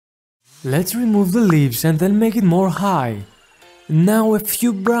Let's remove the leaves and then make it more high. Now a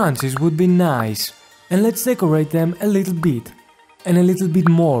few branches would be nice, and let's decorate them a little bit, and a little bit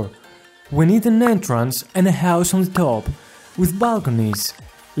more. We need an entrance and a house on the top, with balconies,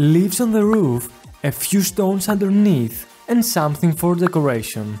 leaves on the roof, a few stones underneath, and something for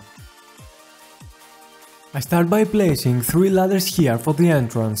decoration. I start by placing 3 ladders here for the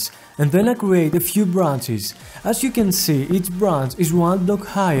entrance, and then I create a few branches. As you can see, each branch is 1 block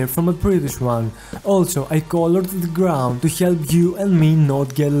higher from a previous one. Also, I colored the ground to help you and me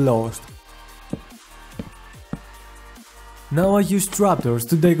not get lost. Now I use trapdoors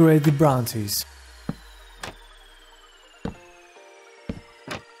to decorate the branches.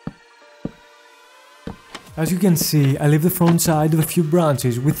 As you can see, I leave the front side of a few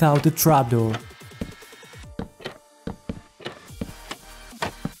branches without a trapdoor.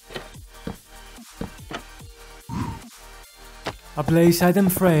 I place item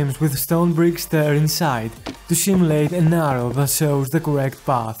frames with stone brick stair inside to simulate an arrow that shows the correct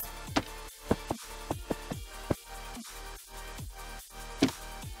path.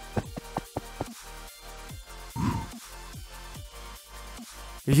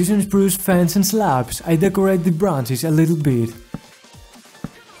 Using spruce fence and slabs, I decorate the branches a little bit.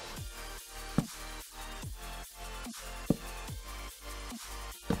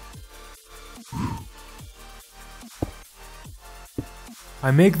 I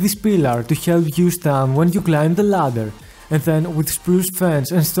make this pillar to help you stand when you climb the ladder, and then with spruce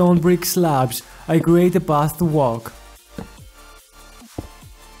fence and stone brick slabs, I create a path to walk.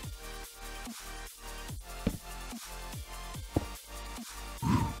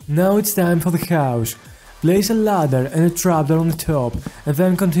 Now it's time for the house. Place a ladder and a trapdoor on the top, and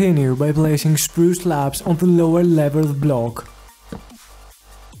then continue by placing spruce slabs on the lower level of the block.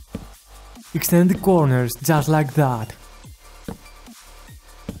 Extend the corners just like that.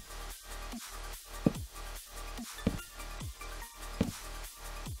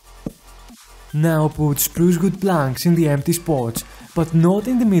 Now put spruce wood planks in the empty spots, but not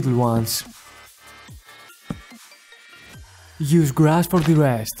in the middle ones. Use grass for the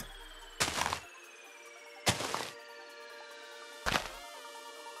rest.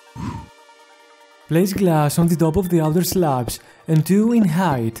 Place glass on the top of the outer slabs and 2 in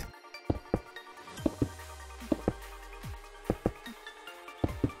height.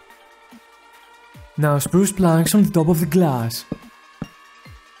 Now spruce planks on the top of the glass.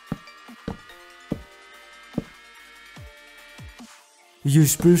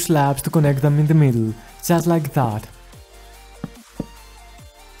 Use spruce slabs to connect them in the middle, just like that.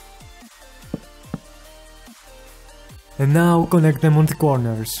 And now connect them on the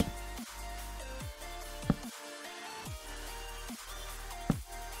corners.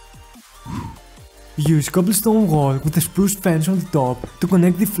 Use cobblestone wall with a spruce fence on the top to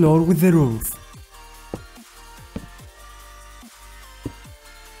connect the floor with the roof.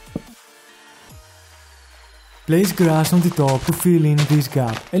 Place grass on the top to fill in this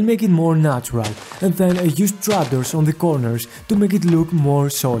gap and make it more natural, and then I use trapdoors on the corners to make it look more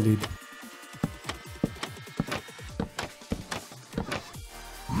solid.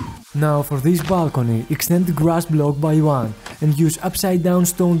 Now for this balcony, extend the grass block by 1 and use upside down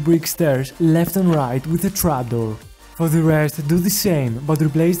stone brick stairs left and right with a trapdoor. For the rest, do the same, but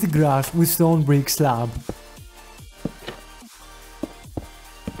replace the grass with stone brick slab.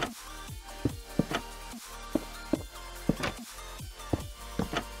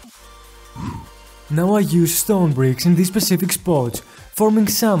 Now I use stone bricks in these specific spots, forming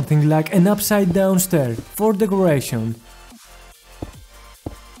something like an upside down stair for decoration.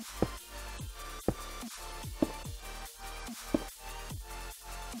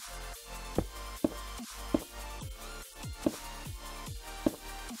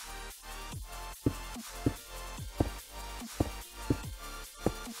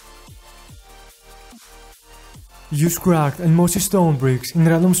 Use cracked and mossy stone bricks in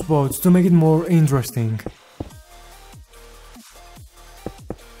random spots to make it more interesting.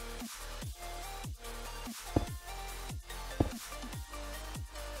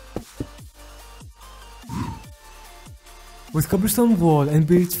 With cobblestone wall and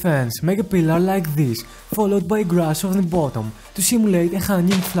birch fence, make a pillar like this, followed by grass on the bottom to simulate a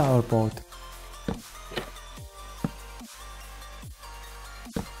hanging flower pot.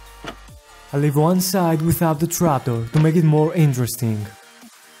 I leave one side without the trapdoor to make it more interesting.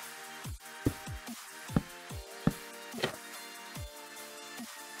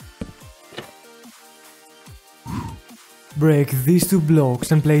 Break these 2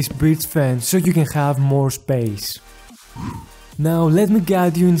 blocks and place birch fence so you can have more space. Now let me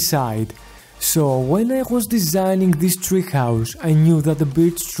guide you inside. So when I was designing this treehouse, I knew that the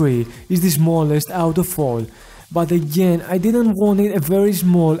birch tree is the smallest out of all, but again I didn't want it a very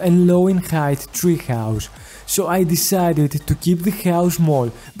small and low in height treehouse, so I decided to keep the house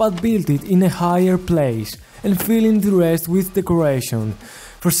small but build it in a higher place and fill in the rest with decoration.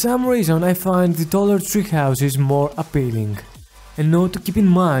 For some reason I find the taller treehouses more appealing. A note to keep in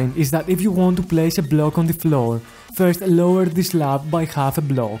mind is that if you want to place a block on the floor, first lower the slab by half a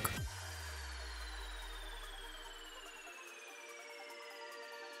block.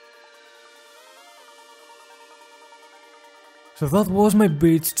 So that was my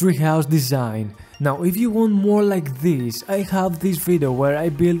birch treehouse design. Now if you want more like this, I have this video where I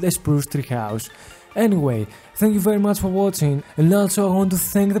built a spruce treehouse. Anyway, thank you very much for watching, and also I want to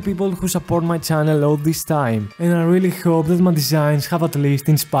thank the people who support my channel all this time, and I really hope that my designs have at least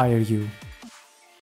inspired you.